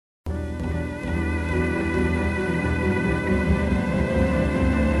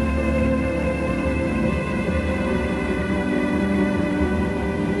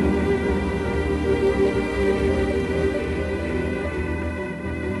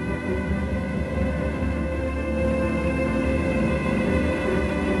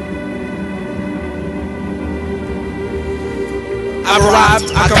I've arrived.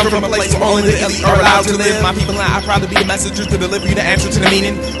 I come from a place where only the elite are allowed to live. My people and I are proud to be the messengers to deliver you the answer to the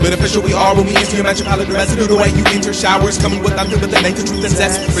meaning. Beneficial we are when we enter your metropolitan residue. The way you enter showers, coming with nothing but the nature, truth, and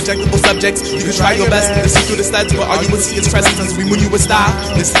zest. Rejectable subjects, you can try your best. The secret is studs, but all you will see is presence as we move you with style.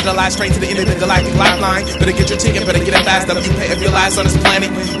 This is the last train to the end of the galactic lifeline. Better get your ticket, better get it fast. Up you pay if you're last on this planet.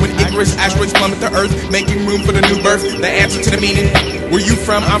 When Icarus asteroids plummet to Earth, making room for the new birth. The answer to the meaning. Where you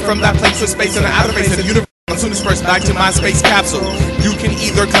from? I'm from that place with space and the outer space of the universe. I'm soon dispersed back to my space capsule. You can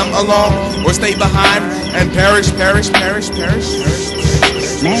either come along or stay behind and perish. Man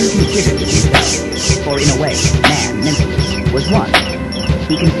considered himself, for in a way, man mentally was one.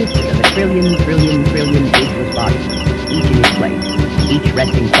 He consisted of a trillion ageless bodies, each in its place, each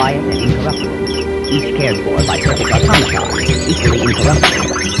resting quiet and incorruptible, each cared for by perfect automatons, equally incorruptible,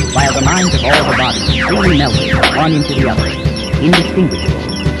 while the minds of all the bodies freely melted one into the other, indistinguishable.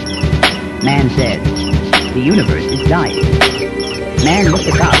 Man said, the universe is dying. Man looked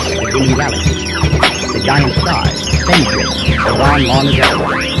about at the dim galaxy. The giant stars, spendthrifts, were gone long ago,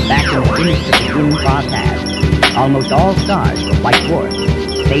 back in the thinnest of the dim far past. Almost all stars were white dwarfs,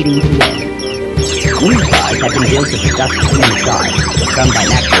 fading to the end. New stars had been built of the dust of human stars, some by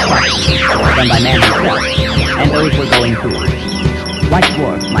natural processes, some by man himself, and those were going too. White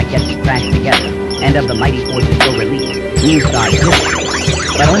dwarfs might yet be crashed together, and of the mighty forces so released, new stars built.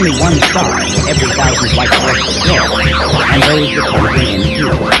 But only one star for every 1,000 white dwarfs destroyed, and those would come to an end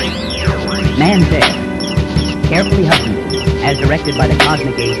too. Man said, carefully husbanded, as directed by the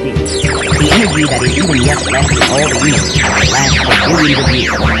cosmic AC, the energy that is even yet left in all the universe lasts for billions of years.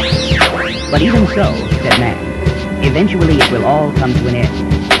 But even so, said man, eventually it will all come to an end.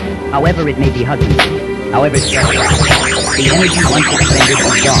 However it may be husbanded, however stretched out, the energy once expended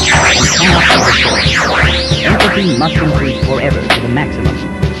is gone and cannot be restored. Entropy must increase forever to the maximum.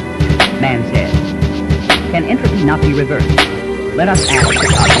 Man said, can entropy not be reversed? Let us ask the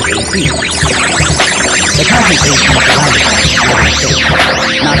cosmic AC. The cosmic AC surrounded us in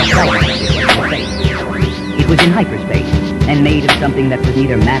space, not a fragment of it was in space. It was in hyperspace, and made of something that was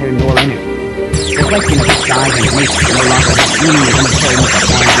neither matter nor energy. The question of its size and nature no longer has meaning in the terms that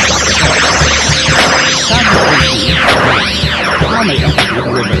man has prepared. Cosmic AC said, how may entropy be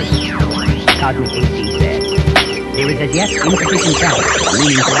reversed? Cosmic AC said, there is as yet insufficient balance for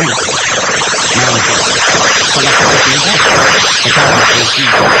meaning to anything. Man said, so let's go to the The cosmic AC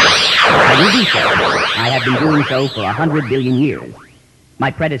said, I will do so. I have been doing so for 100 billion years. My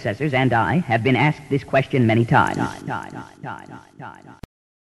predecessors and I have been asked this question many times.